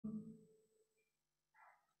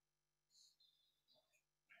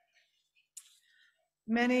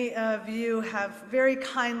Many of you have very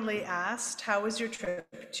kindly asked, how was your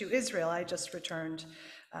trip to Israel? I just returned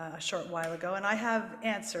a short while ago, and I have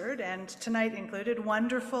answered, and tonight included,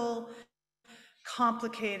 wonderful,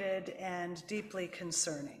 complicated, and deeply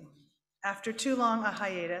concerning. After too long a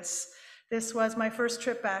hiatus, this was my first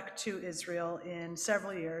trip back to Israel in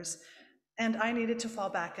several years, and I needed to fall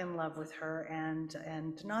back in love with her,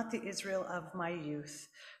 and not the Israel of my youth,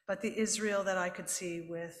 but the Israel that I could see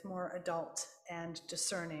with more adult and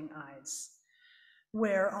discerning eyes.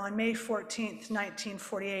 Where on May 14th,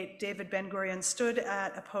 1948, David Ben-Gurion stood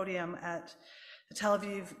at a podium at the Tel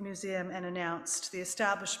Aviv Museum and announced the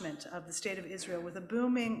establishment of the State of Israel with a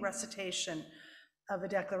booming recitation of a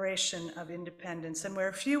Declaration of Independence, and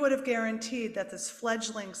where few would have guaranteed that this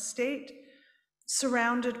fledgling state,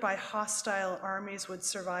 surrounded by hostile armies, would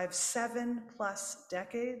survive 7+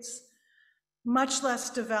 decades, much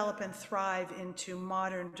less develop and thrive into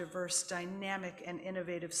modern, diverse, dynamic, and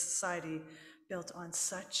innovative society built on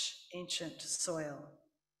such ancient soil.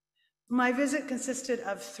 My visit consisted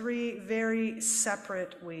of 3 very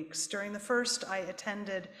separate weeks. During the first, I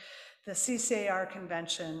attended the CCAR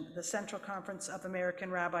convention, the Central Conference of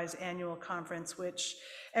American Rabbis annual conference, which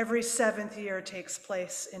every 7th year takes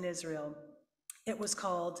place in Israel. It was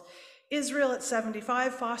called Israel at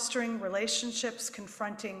 75, Fostering Relationships,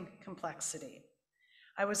 Confronting Complexity.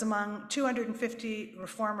 I was among 250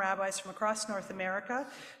 Reform rabbis from across North America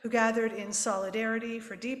who gathered in solidarity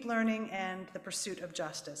for deep learning and the pursuit of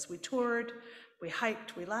justice. We toured, we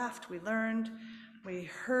hiked, we laughed, we learned, we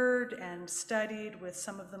heard and studied with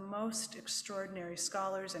some of the most extraordinary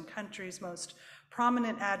scholars and country's most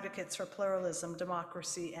prominent advocates for pluralism,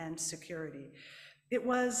 democracy, and security. It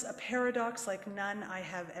was a paradox like none I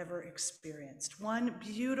have ever experienced. One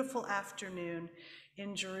beautiful afternoon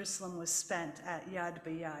in Jerusalem was spent at Yad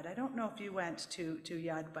B'Yad. I don't know if you went to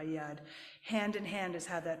Yad B'Yad. Hand in Hand is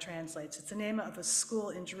how that translates. It's the name of a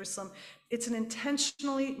school in Jerusalem. It's an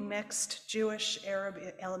intentionally mixed Jewish-Arab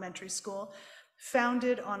elementary school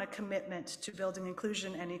founded on a commitment to building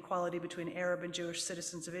inclusion and equality between Arab and Jewish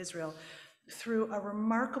citizens of Israel through a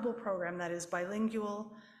remarkable program that is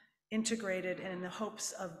bilingual, integrated, and in the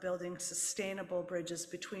hopes of building sustainable bridges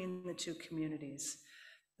between the two communities.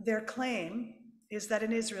 Their claim is that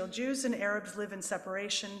in Israel, Jews and Arabs live in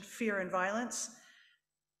separation, fear, and violence,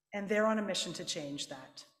 and they're on a mission to change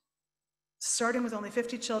that. Starting with only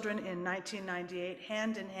 50 children in 1998,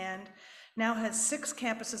 Hand in Hand now has 6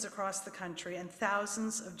 campuses across the country and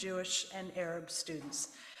thousands of Jewish and Arab students.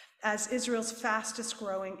 As Israel's fastest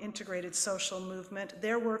growing integrated social movement,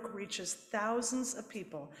 their work reaches thousands of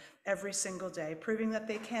people every single day, proving that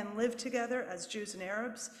they can live together as Jews and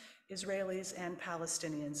Arabs, Israelis and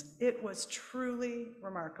Palestinians. It was truly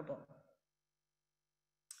remarkable.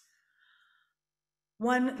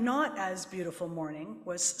 One not as beautiful morning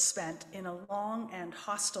was spent in a long and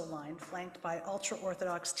hostile line flanked by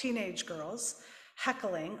ultra-Orthodox teenage girls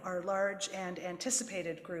heckling our large and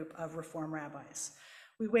anticipated group of Reform rabbis.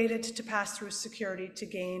 We waited to pass through security to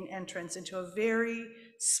gain entrance into a very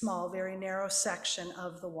small, very narrow section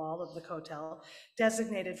of the wall of the Kotel,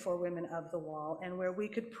 designated for women of the wall, and where we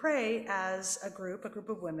could pray as a group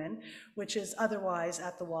of women, which is otherwise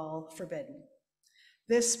at the wall forbidden.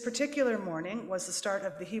 This particular morning was the start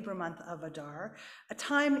of the Hebrew month of Adar, a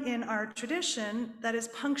time in our tradition that is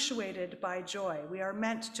punctuated by joy. We are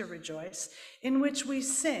meant to rejoice, in which we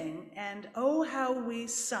sing, and oh, how we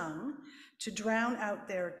sung, to drown out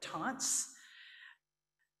their taunts.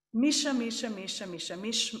 Misha, Misha, Misha, Misha,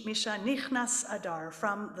 Misha, Nichnas Adar.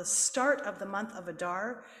 From the start of the month of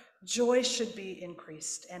Adar, joy should be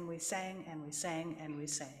increased. And we sang, and we sang, and we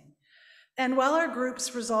sang. And while our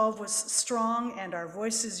group's resolve was strong and our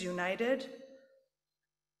voices united,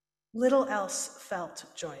 little else felt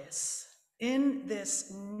joyous. In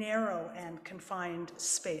this narrow and confined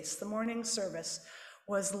space, the morning service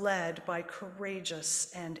was led by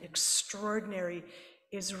courageous and extraordinary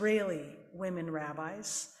Israeli women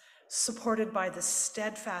rabbis, supported by the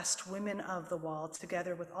steadfast women of the wall,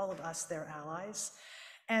 together with all of us, their allies.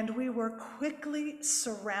 And we were quickly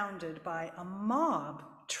surrounded by a mob,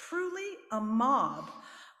 truly a mob,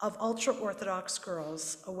 of ultra-Orthodox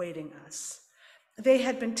girls awaiting us. They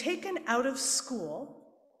had been taken out of school,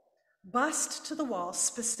 bussed to the wall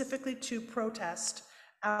specifically to protest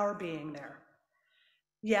our being there.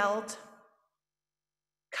 Yelled,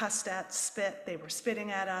 cussed at, spit. They were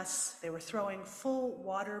spitting at us. They were throwing full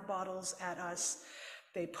water bottles at us.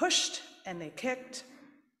 They pushed and they kicked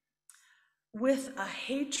with a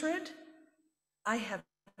hatred I have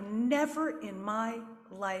never in my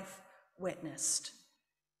life witnessed,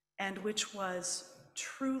 and which was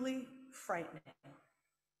truly frightening.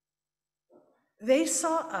 They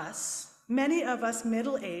saw us, many of us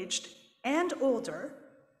middle-aged and older,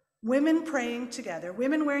 women praying together,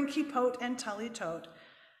 women wearing kippot and talitot,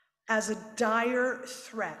 as a dire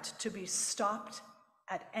threat to be stopped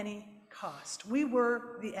at any cost. We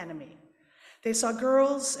were the enemy. They saw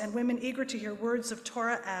girls and women eager to hear words of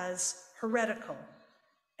Torah as heretical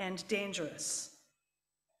and dangerous.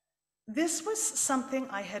 This was something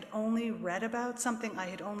I had only read about,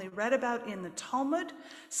 in the Talmud,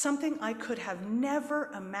 something I could have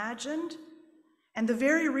never imagined, and the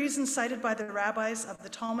very reason cited by the rabbis of the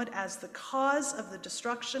Talmud as the cause of the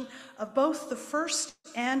destruction of both the first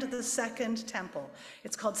and the second temple.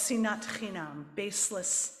 It's called sinat chinam,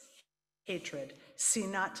 baseless hatred,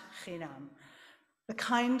 sinat chinam, the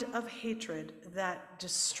kind of hatred that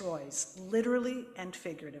destroys, literally and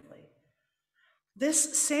figuratively.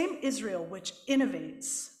 This same Israel which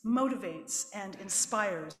innovates, motivates, and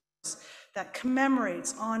inspires, that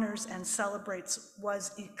commemorates, honors, and celebrates,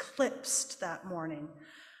 was eclipsed that morning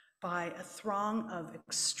by a throng of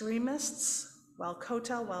extremists, while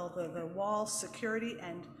the wall security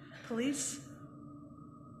and police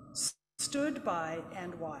stood by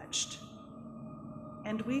and watched.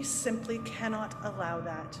 And we simply cannot allow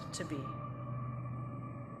that to be.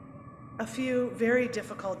 A few very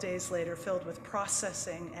difficult days later, filled with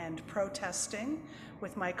processing and protesting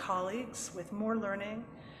with my colleagues, with more learning,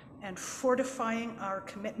 and fortifying our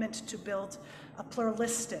commitment to build a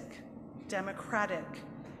pluralistic, democratic,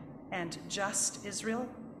 and just Israel,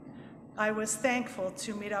 I was thankful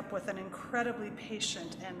to meet up with an incredibly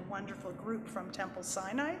patient and wonderful group from Temple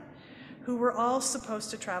Sinai, who were all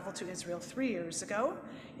supposed to travel to Israel 3 years ago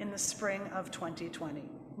in the spring of 2020.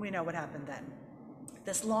 We know what happened then.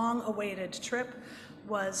 This long-awaited trip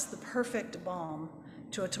was the perfect balm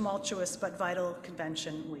to a tumultuous but vital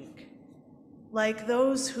convention week. Like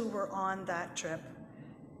those who were on that trip,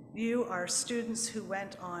 you are students who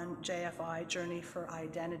went on JFI, Journey for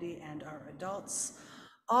Identity, and are adults.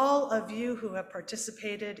 All of you who have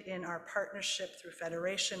participated in our partnership through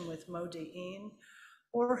Federation with Modi'in,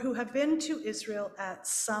 or who have been to Israel at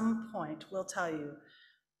some point, will tell you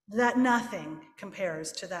that nothing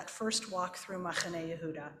compares to that first walk through Machane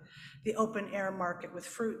Yehuda, the open-air market with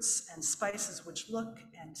fruits and spices which look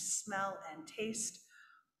and smell and taste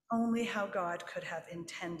only how God could have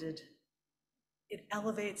intended. It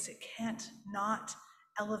elevates, it can't not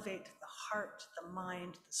elevate the heart, the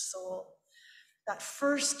mind, the soul. That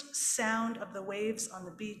first sound of the waves on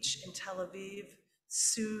the beach in Tel Aviv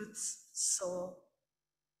soothes soul.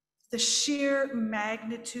 The sheer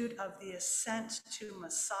magnitude of the ascent to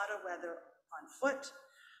Masada, whether on foot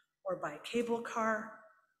or by cable car,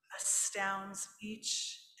 astounds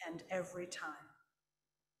each and every time.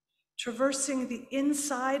 Traversing the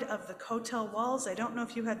inside of the Kotel walls, I don't know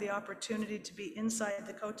if you had the opportunity to be inside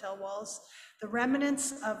the Kotel walls. The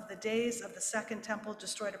remnants of the days of the Second Temple,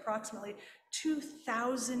 destroyed approximately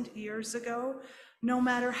 2,000 years ago. No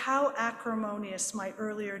matter how acrimonious my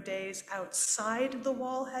earlier days outside the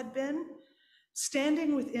wall had been,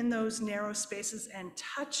 standing within those narrow spaces and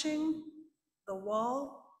touching the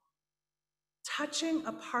wall, touching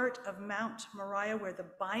a part of Mount Moriah where the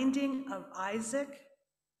binding of Isaac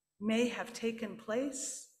may have taken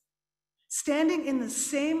place, standing in the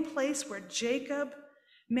same place where Jacob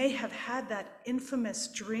may have had that infamous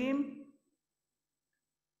dream,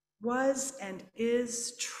 was and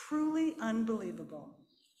is truly unbelievable.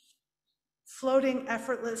 Floating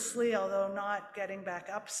effortlessly, although not getting back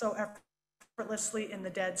up so effortlessly, in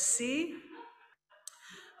the Dead Sea,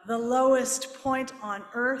 the lowest point on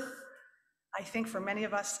earth, I think for many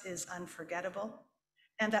of us, is unforgettable.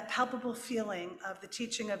 And that palpable feeling of the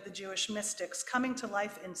teaching of the Jewish mystics coming to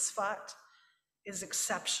life in Tzfat is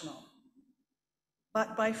exceptional.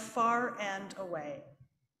 But by far and away,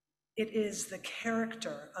 it is the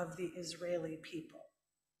character of the Israeli people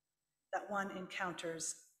that one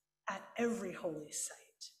encounters at every holy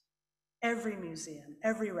site, every museum,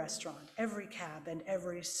 every restaurant, every cab, and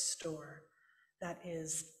every store. That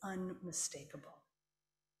is unmistakable.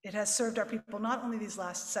 It has served our people not only these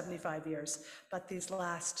last 75 years, but these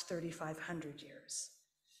last 3,500 years.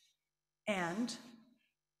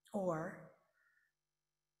 Or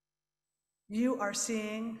you are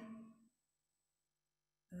seeing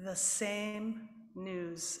the same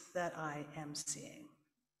news that I am seeing.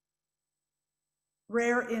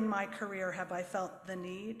 Rare in my career have I felt the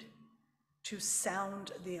need to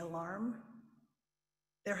sound the alarm.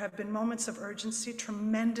 There have been moments of urgency,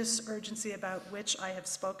 tremendous urgency about which I have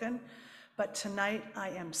spoken, but tonight I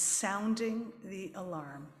am sounding the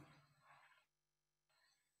alarm.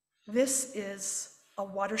 This is a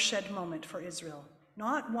watershed moment for Israel,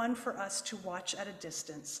 not one for us to watch at a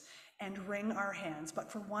distance and wring our hands,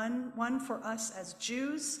 but for one for us as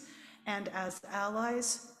Jews and as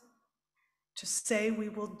allies to say we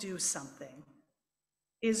will do something.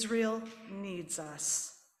 Israel needs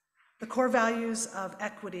us. The core values of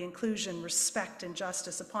equity, inclusion, respect, and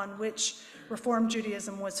justice upon which Reform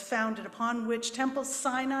Judaism was founded, upon which Temple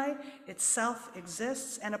Sinai itself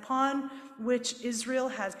exists, and upon which Israel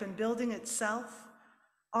has been building itself,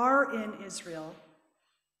 are in Israel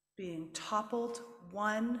being toppled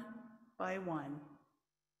one by one.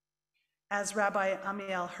 As Rabbi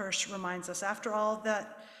Amiel Hirsch reminds us, after all,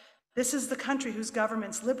 that this is the country whose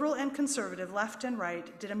governments, liberal and conservative, left and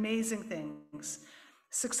right, did amazing things,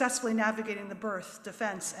 successfully navigating the birth,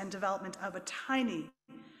 defense, and development of a tiny,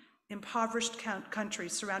 impoverished country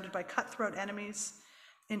surrounded by cutthroat enemies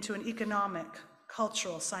into an economic,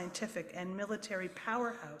 cultural, scientific, and military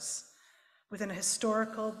powerhouse within a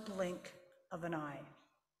historical blink of an eye.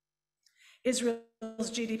 Israel's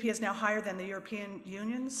GDP is now higher than the European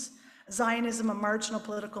Union's. Zionism, a marginal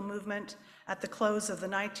political movement at the close of the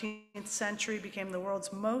 19th century, became the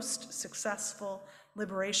world's most successful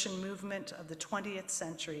liberation movement of the 20th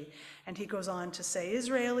century. And he goes on to say,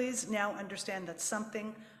 Israelis now understand that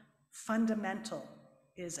something fundamental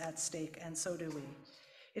is at stake, and so do we.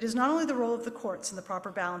 It is not only the role of the courts and the proper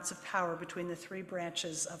balance of power between the three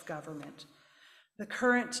branches of government. The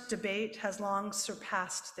current debate has long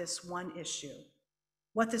surpassed this one issue.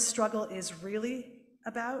 What this struggle is really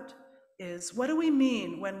about is, what do we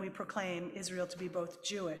mean when we proclaim Israel to be both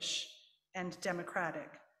Jewish and democratic?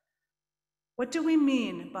 What do we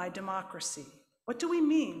mean by democracy? What do we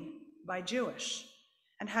mean by Jewish?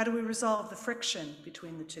 And how do we resolve the friction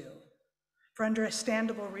between the two? For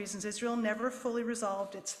understandable reasons, Israel never fully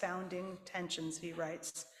resolved its founding tensions, he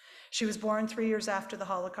writes. She was born 3 years after the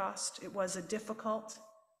Holocaust. It was a difficult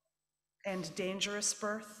and dangerous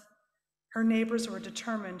birth. Her neighbors were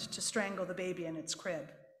determined to strangle the baby in its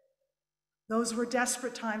crib. Those were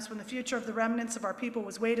desperate times when the future of the remnants of our people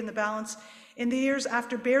was weighed in the balance. In the years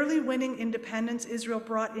after barely winning independence, Israel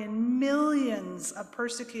brought in millions of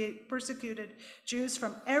persecuted Jews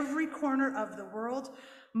from every corner of the world,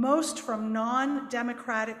 most from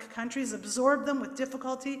non-democratic countries, absorbed them with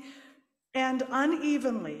difficulty and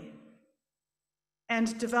unevenly,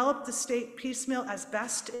 and developed the state piecemeal as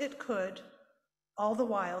best it could, all the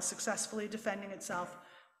while successfully defending itself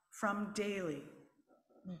from daily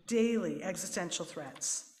existential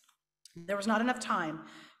threats. There was not enough time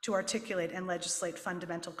to articulate and legislate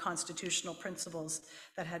fundamental constitutional principles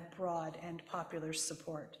that had broad and popular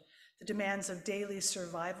support. The demands of daily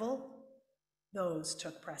survival, those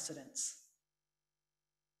took precedence.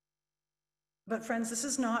 But friends, this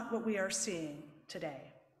is not what we are seeing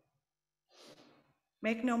today.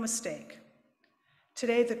 Make no mistake.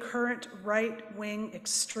 Today, the current right-wing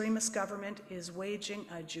extremist government is waging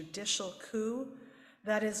a judicial coup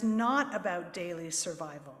that is not about daily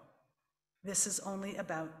survival. This is only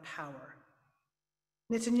about power.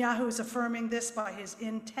 Netanyahu is affirming this by his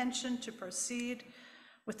intention to proceed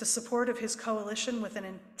with the support of his coalition with an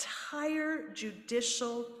entire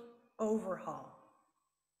judicial overhaul.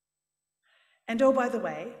 And oh, by the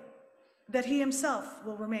way, that he himself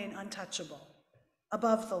will remain untouchable,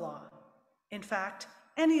 above the law. In fact,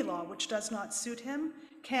 any law which does not suit him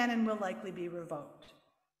can and will likely be revoked.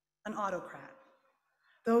 An autocrat.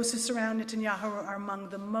 Those who surround Netanyahu are among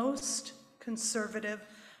the most conservative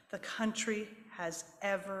the country has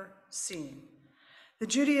ever seen. The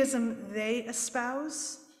Judaism they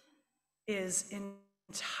espouse is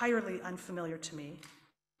entirely unfamiliar to me,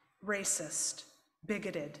 racist,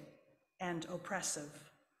 bigoted, and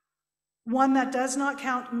oppressive. One that does not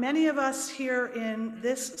count many of us here in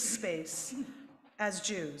this space as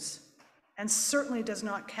Jews, and certainly does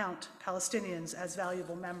not count Palestinians as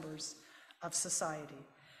valuable members of society.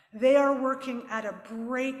 They are working at a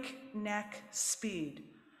breakneck speed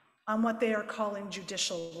on what they are calling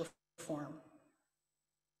judicial reform,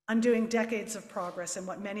 undoing decades of progress in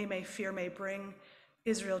what many may fear may bring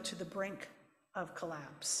Israel to the brink of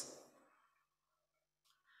collapse.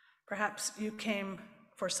 Perhaps you came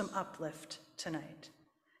for some uplift tonight.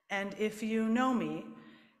 And if you know me,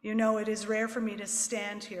 you know it is rare for me to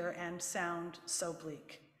stand here and sound so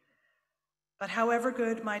bleak. But however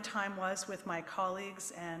good my time was with my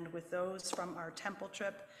colleagues and with those from our temple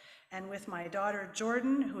trip, and with my daughter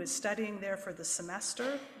Jordan, who is studying there for the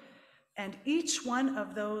semester, and each one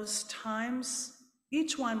of those times,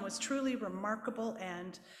 each one was truly remarkable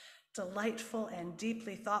and delightful and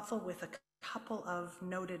deeply thoughtful, with a couple of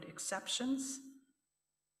noted exceptions.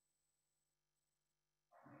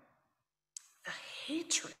 The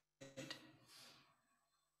hatred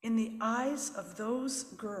in the eyes of those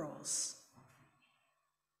girls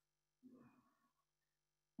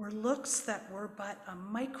were looks that were but a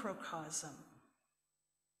microcosm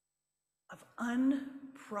of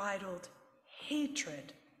unbridled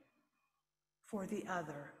hatred for the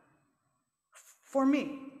other, for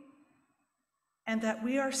me, and that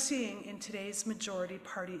we are seeing in today's majority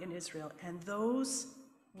party in Israel. And those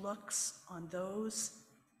looks on those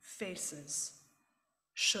faces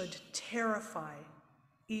should terrify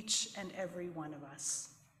each and every one of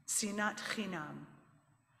us. Sinat chinam,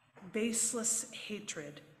 baseless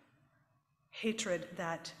hatred, hatred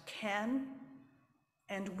that can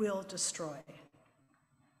and will destroy.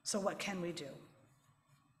 So what can we do?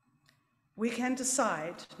 We can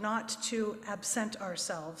decide not to absent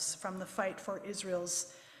ourselves from the fight for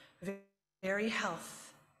Israel's very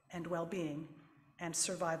health and well-being and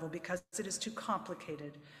survival because it is too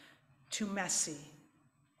complicated, too messy,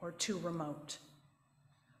 or too remote.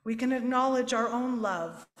 We can acknowledge our own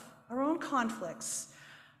love, our own conflicts,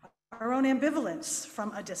 our own ambivalence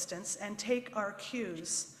from a distance and take our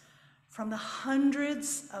cues from the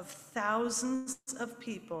hundreds of thousands of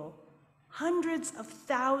people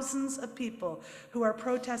who are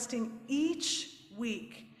protesting each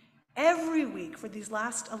week, every week for these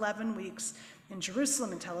last 11 weeks in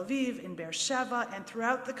Jerusalem, in Tel Aviv, in Beersheba, and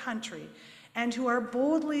throughout the country, and who are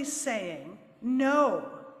boldly saying, no,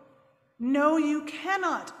 you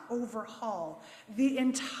cannot overhaul the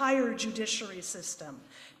entire judiciary system,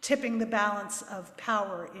 tipping the balance of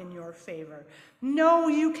power in your favor. No,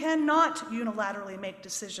 you cannot unilaterally make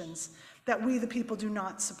decisions that we, the people, do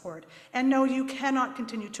not support. And no, you cannot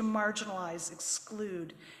continue to marginalize,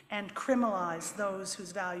 exclude, and criminalize those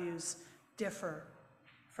whose values differ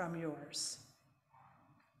from yours.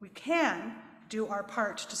 We can do our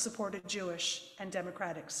part to support a Jewish and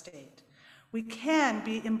democratic state. We can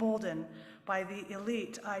be emboldened by the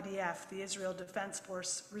elite IDF, the Israel Defense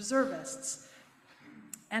Force reservists,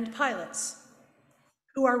 and pilots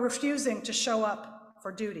who are refusing to show up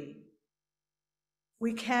for duty.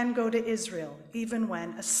 We can go to Israel, even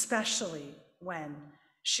when, especially when,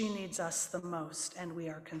 she needs us the most and we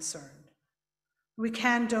are concerned. We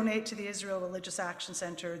can donate to the Israel Religious Action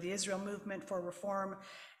Center, the Israel Movement for Reform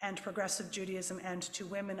and Progressive Judaism, and to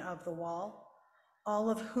Women of the Wall, all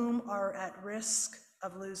of whom are at risk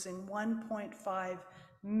of losing $1.5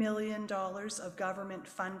 million of government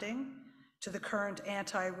funding to the current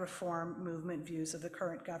anti-reform movement views of the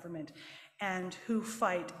current government, and who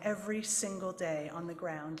fight every single day on the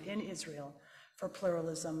ground in Israel for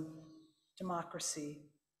pluralism, democracy,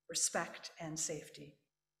 respect, and safety.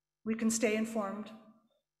 We can stay informed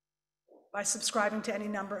by subscribing to any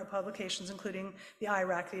number of publications, including the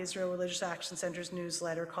IRAC, the Israel Religious Action Center's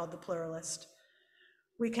newsletter called The Pluralist.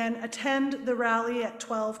 We can attend the rally at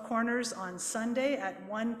 12 Corners on Sunday at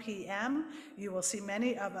 1 p.m. You will see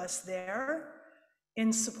many of us there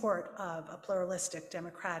in support of a pluralistic,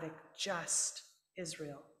 democratic, just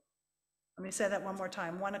Israel. Let me say that one more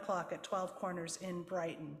time, 1 o'clock at 12 Corners in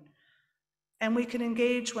Brighton. And we can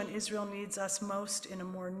engage when Israel needs us most in a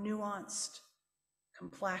more nuanced,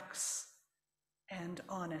 complex, and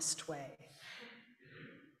honest way.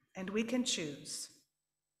 And we can choose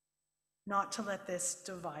not to let this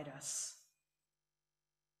divide us,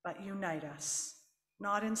 but unite us,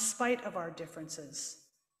 not in spite of our differences,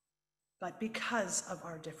 but because of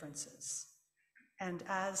our differences. And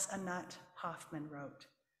as Anat Hoffman wrote,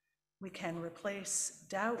 we can replace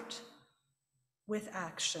doubt with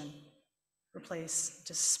action, replace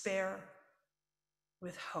despair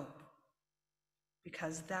with hope,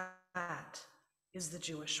 because that is the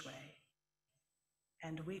Jewish way.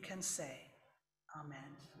 And we can say, Amen.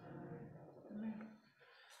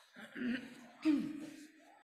 Amen.